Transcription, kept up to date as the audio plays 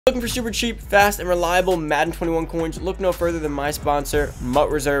Looking for super cheap, fast, and reliable Madden 21 coins? Look no further than my sponsor,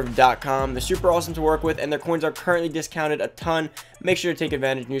 MUTReserve.com. They're super awesome to work with, and their coins are currently discounted a ton. Make sure to take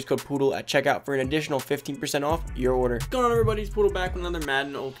advantage and use code Poodle at checkout for an additional 15% off your order. What's going on, everybody? It's Poodle back with another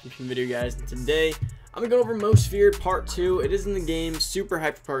Madden Ultimate Team video, guys. And today, I'm going to go over Most Feared Part 2. It is in the game, super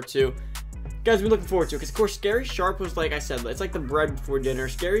hyped for Part 2. Guys, we're looking forward to it because, of course, Scary Sharp was, like I said, it's like the bread before dinner.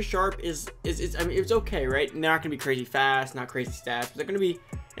 Scary Sharp I mean, it's okay, right? They're not going to be crazy fast, not crazy stats, but they're going to be,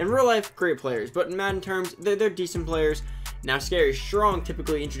 in real life, great players. But in Madden terms, they're decent players. Now, Scary Strong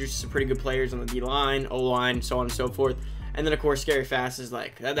typically introduces some pretty good players on the D-line, O-line, so on and so forth. And then, of course, Scary Fast is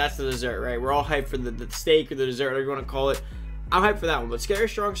like, that's the dessert, right? We're all hyped for the steak or the dessert, whatever you want to call it. I'm hyped for that one, but Scary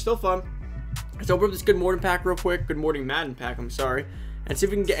Strong is still fun. Let's open up this Good Morning pack real quick. Good Morning Madden pack, I'm sorry. And see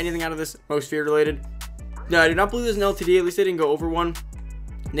if we can get anything out of this Most Feared related. No, I do not believe there's an LTD. At least they didn't go over one.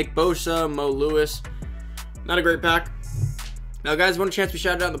 Nick Bosa, Mo Lewis. Not a great pack. Now, guys, want a chance to be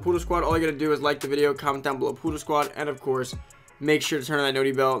shouted out in the Poodle Squad? All you got to do is like the video, comment down below Poodle Squad, and, of course, make sure to turn on that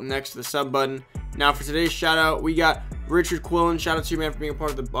noti bell next to the sub button. Now, for today's shout out, we got Richard Quillen. Shout out to you, man, for being a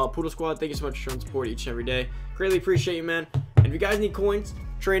part of the Poodle Squad. Thank you so much for showing support each and every day. Greatly appreciate you, man. And if you guys need coins,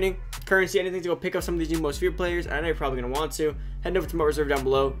 training, currency, anything to go pick up some of these new Most Feared players, I know you're probably going to want to, head over to MUTReserve down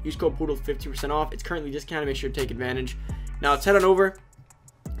below. Use code Poodle for 15% off. It's currently discounted. Make sure to take advantage. Now, let's head on over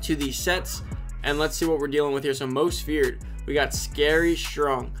to the sets, and let's see what we're dealing with here. So, Most Feared, we got Scary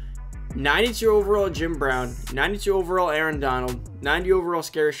Strong. 92 overall Jim Brown, 92 overall Aaron Donald, 90 overall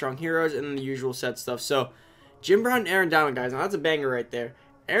Scary Strong Heroes, and then the usual set stuff. So, Jim Brown and Aaron Donald, guys. Now, that's a banger right there.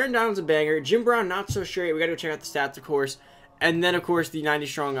 Aaron Donald's a banger. Jim Brown, not so sure. We got to go check out the stats, of course. And then, of course, the 90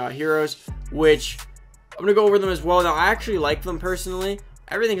 strong heroes, which I'm going to go over them as well. Now, I actually like them personally.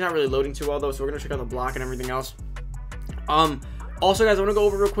 Everything's not really loading too well, though, so we're going to check out the block and everything else. Also, guys, I want to go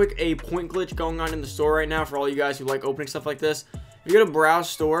over real quick a point glitch going on in the store right now for all you guys who like opening stuff like this. If you go to Browse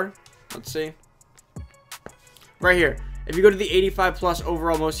Store, let's see. Right here. If you go to the 85 plus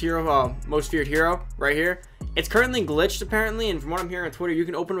overall Most Feared Hero, right here, it's currently glitched, apparently, and from what I'm hearing on Twitter, you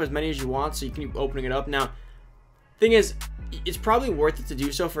can open them as many as you want, so you can keep opening it up. Now, thing is, it's probably worth it to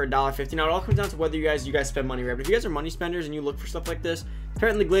do so for $1.50. Now, it all comes down to whether you guys spend money, right? But if you guys are money spenders and you look for stuff like this,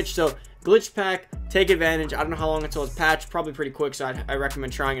 apparently glitched. So, glitched pack, take advantage. I don't know how long until it's patched. Probably pretty quick, so I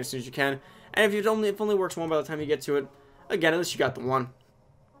recommend trying it as soon as you can. And if it only works one by the time you get to it, again, at least you got the one.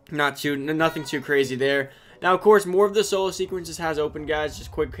 Nothing too crazy there. Now, of course, more of the solo sequences has opened, guys.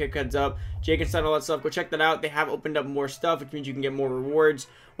 Just quick heads up. Jake and all that stuff. Go check that out. They have opened up more stuff, which means you can get more rewards,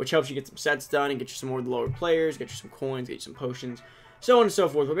 which helps you get some sets done and get you some more of the lower players, get you some coins, get you some potions, so on and so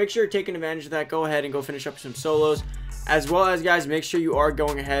forth. But make sure you're taking advantage of that. Go ahead and go finish up some solos. As well as, guys, make sure you are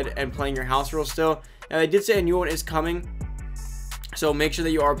going ahead and playing your house rules still. Now, they did say a new one is coming, so make sure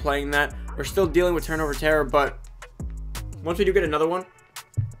that you are playing that. We're still dealing with turnover terror, but once we do get another one,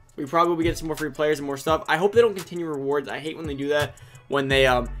 we probably will get some more free players and more stuff. I hope they don't continue rewards. I hate when they do that. When they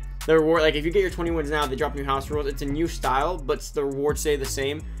the reward, like if you get your 20 wins now, they drop new house rules. It's a new style, but the rewards stay the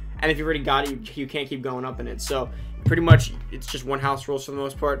same. And if you already got it, you can't keep going up in it. So pretty much, it's just one house rules for the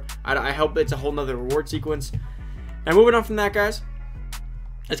most part. I hope it's a whole nother reward sequence. Now moving on from that, guys,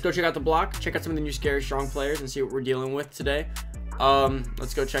 let's go check out the block. Check out some of the new Scary Strong players and see what we're dealing with today.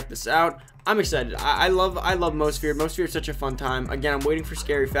 Let's go check this out. I'm excited. I love Most Feared. Most Feared is such a fun time. Again, I'm waiting for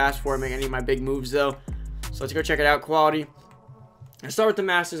Scary Fast before I make any of my big moves, though. So let's go check it out. Quality. Let's start with the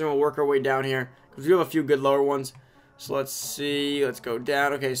Masters, and we'll work our way down here, because we have a few good lower ones. So let's see. Let's go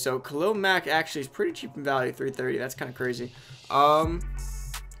down. Okay, so Khalil Mack actually is pretty cheap in value, 330. That's kind of crazy. Where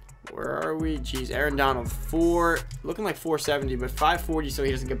are we? Jeez, Aaron Donald, looking like 470, but 540, so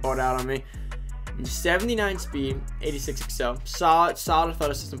he doesn't get bought out on me. 79 speed, 86 excel, solid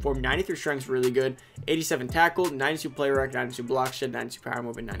athleticism for him, 93 strength, really good, 87 tackle, 92 play rec, 92 block shed, 92 power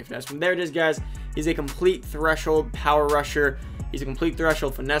move, and 90 finesse. From there it is, guys. He's a complete threshold power rusher. He's a complete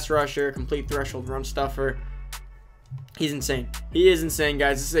threshold finesse rusher, complete threshold run stuffer. He's insane. He is insane,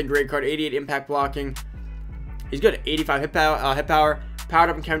 guys. This is a great card. 88 impact blocking. He's good. 85 hit power, powered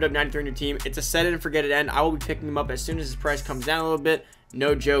up and camped up, 93 in your team. It's a set it and forget it end. I will be picking him up as soon as his price comes down a little bit.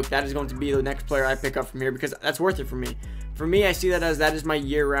 No joke, that is going to be the next player I pick up from here because that's worth it for me. For me, I see that as that is my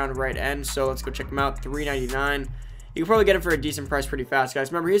year-round right end, so let's go check him out. $3.99. You can probably get him for a decent price pretty fast, guys.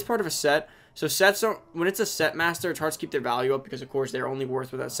 Remember, he's part of a set, so sets don't, when it's a set master, it's hard to keep their value up because, of course, they're only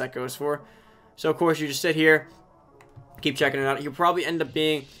worth what that set goes for. So, of course, you just sit here, keep checking it out. He'll probably end up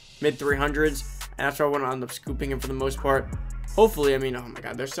being mid-300s, and that's why I want to end up scooping him for the most part. Hopefully, I mean, oh my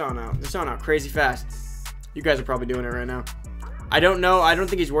god, they're selling out. They're selling out crazy fast. You guys are probably doing it right now. I don't know. I don't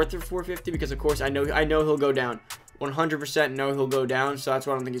think he's worth it for $450 because, of course, I know he'll go down. 100% know he'll go down, so that's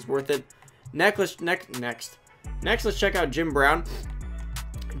why I don't think he's worth it. Next, let's check out Jim Brown.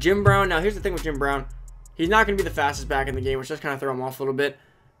 Jim Brown. Now, here's the thing with Jim Brown. He's not going to be the fastest back in the game, which does kind of throw him off a little bit.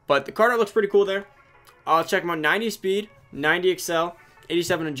 But the card art looks pretty cool there. I'll check him out. 90 speed, 90 excel,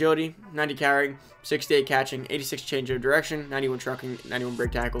 87 agility, 90 carrying, 68 catching, 86 change of direction, 91 trucking, 91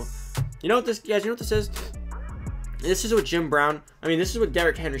 break tackle. You know what this, guys, you know what this is? This is what Jim Brown, I mean, this is what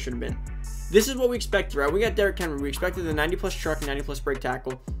Derrick Henry should have been. This is what we expected, right? We got Derrick Henry. We expected the 90 plus truck, 90 plus break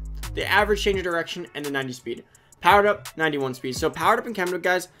tackle, the average change of direction, and the 90 speed. Powered up, 91 speed. So powered up in Kemba,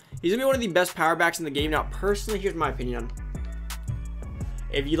 guys, he's going to be one of the best power backs in the game. Now, personally, here's my opinion.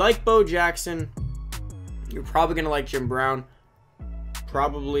 If you like Bo Jackson, you're probably going to like Jim Brown.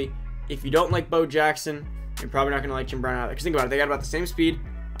 Probably. If you don't like Bo Jackson, you're probably not going to like Jim Brown either. Because think about it. They got about the same speed,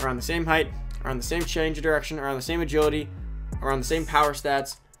 around the same height, around the same change of direction, around the same agility, around the same power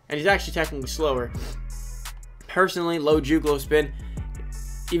stats. And he's actually technically slower. Personally, low juke, low spin.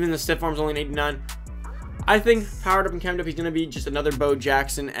 Even the stiff arm's only an 89. I think powered up and chemmed up, he's going to be just another Bo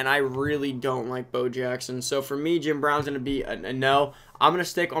Jackson, and I really don't like Bo Jackson. So for me, Jim Brown's going to be a no. I'm going to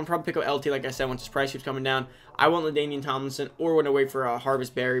stick on probably pick up LT, like I said, once his price keeps coming down. I want LaDainian Tomlinson, or when I wait for a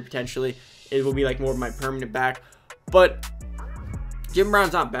Harvest Berry, potentially. It will be like more of my permanent back. But Jim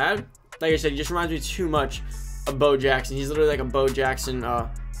Brown's not bad. Like I said, he just reminds me too much of Bo Jackson. He's literally like a Bo Jackson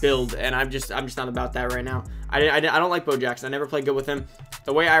build, and I'm just not about that right now. I don't like Bo Jackson. I never played good with him.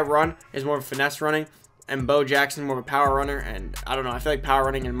 The way I run is more of finesse running, and Bo Jackson more of a power runner, and I don't know. I feel like power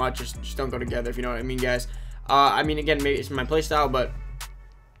running and MUT just don't go together, if you know what I mean, guys. I mean, again, maybe it's my play style, but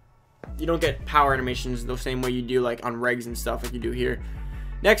you don't get power animations the same way you do like on regs and stuff like you do here.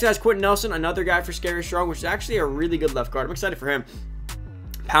 Next, guys, Quentin Nelson, another guy for Scary Strong, which is actually a really good left guard. I'm excited for him.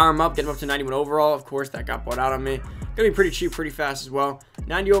 Power him up, get him up to 91 overall. Of course, that got bought out on me. Gonna be pretty cheap, pretty fast as well.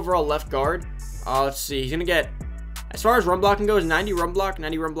 90 overall left guard. Let's see. He's gonna get, as far as run blocking goes, 90 run block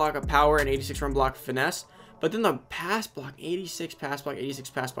of power, and 86 run block finesse. But then the pass block, 86 pass block, 86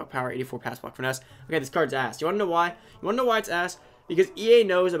 pass block power, 84 pass block finesse. Okay, this card's ass. You wanna know why? You wanna know why it's ass? Because EA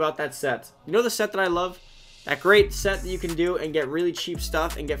knows about that set. You know the set that I love? That great set that you can do and get really cheap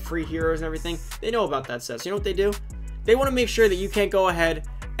stuff and get free heroes and everything? They know about that set. So you know what they do? They want to make sure that you can't go ahead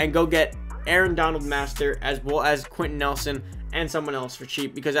and go get Aaron Donald Master as well as Quentin Nelson and someone else for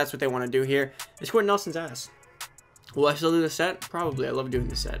cheap, because that's what they want to do here. It's Quentin Nelson's ass. Will I still do the set? Probably. I love doing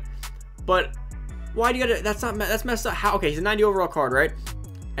the set. But why do you gotta, that's messed up. How? Okay, he's a 90 overall card, right?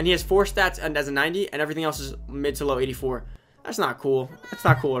 And he has 4 stats and as a 90, and everything else is mid to low 84. That's not cool. That's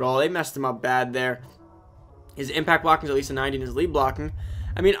not cool at all. They messed him up bad there. His impact blocking is at least a 90, and his lead blocking,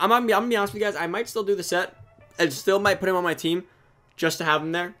 I mean, I'm gonna be honest with you guys, I might still do the set. I still might put him on my team just to have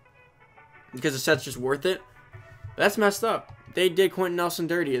him there, because the set's just worth it. But that's messed up. They did Quentin Nelson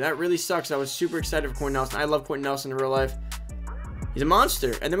dirty. That really sucks. I was super excited for Quentin Nelson. I love Quentin Nelson in real life. He's a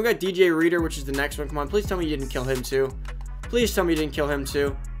monster. And then we got DJ Reader, which is the next one. Come on, please tell me you didn't kill him too. Please tell me you didn't kill him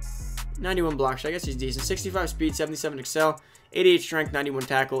too. 91 block shot. I guess he's decent. 65 speed, 77 excel, 88 strength, 91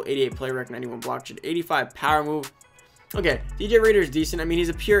 tackle, 88 play rec, 91 block shot, 85 power move. Okay, DJ Reader is decent. I mean, he's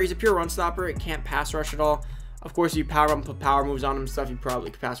a pure run stopper. It can't pass rush at all. Of course, if you power up and put power moves on him and stuff, you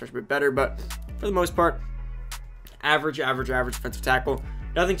probably could pass rush a bit better. But for the most part, average defensive tackle.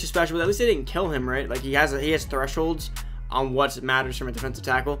 Nothing too special, but at least they didn't kill him, right? Like he has thresholds on what matters from a defensive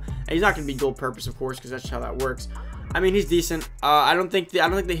tackle, and he's not going to be dual purpose, of course, because that's just how that works. I mean, he's decent. I don't think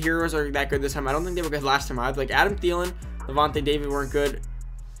the heroes are that good this time. I don't think they were good last time either. Like Adam Thielen, Levante David weren't good.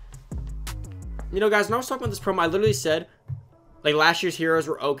 You know, guys, when I was talking about this promo, I literally said, like, last year's heroes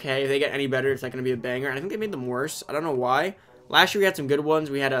were okay. If they get any better, it's not going to be a banger. And I think they made them worse. I don't know why. Last year we had some good ones.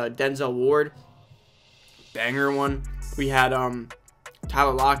 We had Denzel Ward, banger one. We had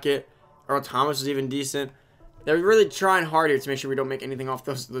Tyler Lockett. Earl Thomas was even decent. They're really trying hard here to make sure we don't make anything off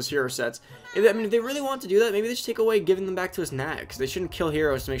those hero sets. I mean, if they really want to do that, maybe they should take away giving them back to us now, because they shouldn't kill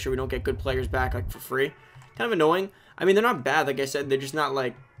heroes to make sure we don't get good players back like for free. Kind of annoying. I mean, they're not bad, like I said. They're just not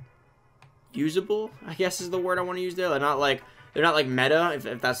like usable, I guess is the word I want to use there. They're not like meta,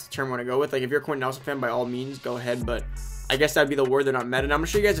 if that's the term I want to go with. Like if you're a Quentin Nelson fan, by all means, go ahead. But I guess that'd be the word. They're not meta. And I'm gonna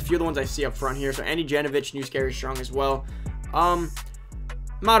show you guys a few of the ones I see up front here. So Andy Janovich, new Scary Strong as well.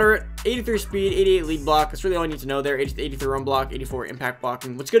 Moderate, 83 speed, 88 lead block. That's really all you need to know there. 83 run block, 84 impact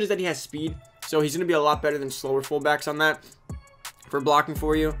blocking. What's good is that he has speed, so he's going to be a lot better than slower fullbacks on that for blocking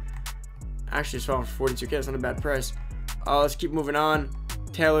for you. Actually, it's for 42k. That's not a bad price. Let's keep moving on.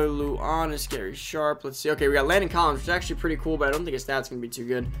 Taylor Luan is Scary Sharp. Let's see. Okay, we got Landon Collins, which is actually pretty cool, but I don't think his stats going to be too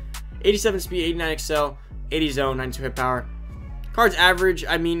good. 87 speed, 89 excel, 80 zone, 92 hit power. Card's average.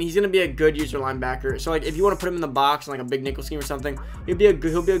 I mean, he's gonna be a good user linebacker. So like, if you want to put him in the box in like a big nickel scheme or something, he'll be a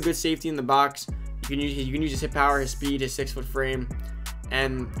good safety in the box. You can use his hit power, his speed, his 6-foot frame,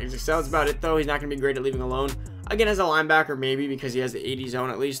 and his excel is about it though. He's not gonna be great at leaving alone. Again, as a linebacker, maybe because he has the 80 zone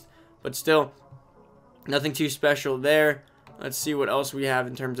at least. But still, nothing too special there. Let's see what else we have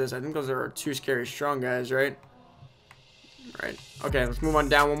in terms of this. I think those are our 2 scary strong guys, right? Right. Okay, let's move on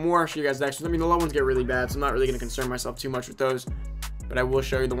down one more. Show you guys next. I mean, the low ones get really bad, so I'm not really going to concern myself too much with those. But I will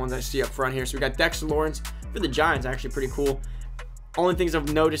show you the ones I see up front here. So we got Dexter Lawrence for the Giants, actually pretty cool. Only things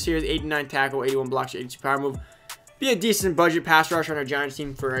I've noticed here is 89 tackle, 81 blocks, 82 power move. Be a decent budget pass rusher on our Giants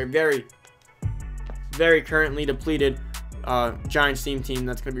team for a very, very currently depleted Giants team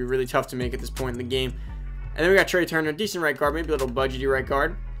that's going to be really tough to make at this point in the game. And then we got Trey Turner, decent right guard, maybe a little budgety right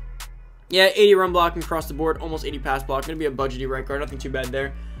guard. Yeah, 80 run blocking across the board, almost 80 pass block. Going to be a budgety right guard, nothing too bad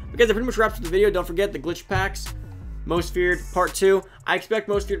there. But guys, that pretty much wraps up the video. Don't forget the glitch packs. Most Feared Part 2. I expect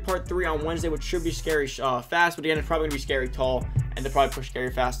Most Feared Part 3 on Wednesday, which should be Scary Fast, but again, it's probably going to be Scary Tall, and they'll probably push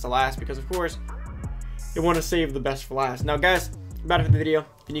Scary Fast to last, because of course, you want to save the best for last. Now guys, about it for the video.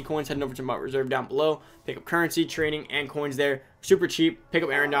 If you need coins, head over to Mutt Reserve down below. Pick up currency, training, and coins there. Super cheap. Pick up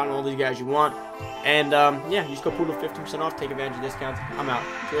Aaron Donald, all these guys you want. And yeah, use code Poodle 15% off. Take advantage of discounts. I'm out.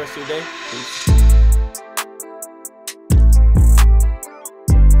 Enjoy the rest of your day. Peace.